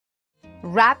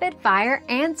Rapid fire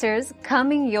answers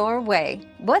coming your way.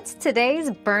 What's today's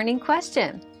burning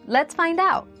question? Let's find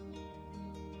out.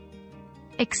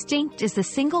 Extinct is the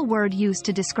single word used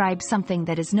to describe something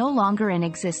that is no longer in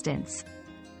existence.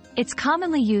 It's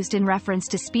commonly used in reference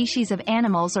to species of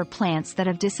animals or plants that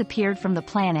have disappeared from the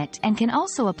planet and can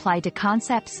also apply to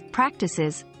concepts,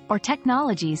 practices, or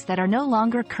technologies that are no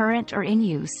longer current or in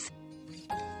use.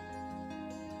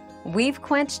 We've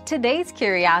quenched today's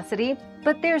curiosity,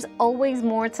 but there's always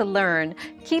more to learn.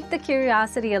 Keep the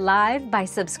curiosity alive by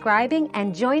subscribing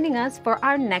and joining us for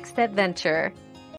our next adventure.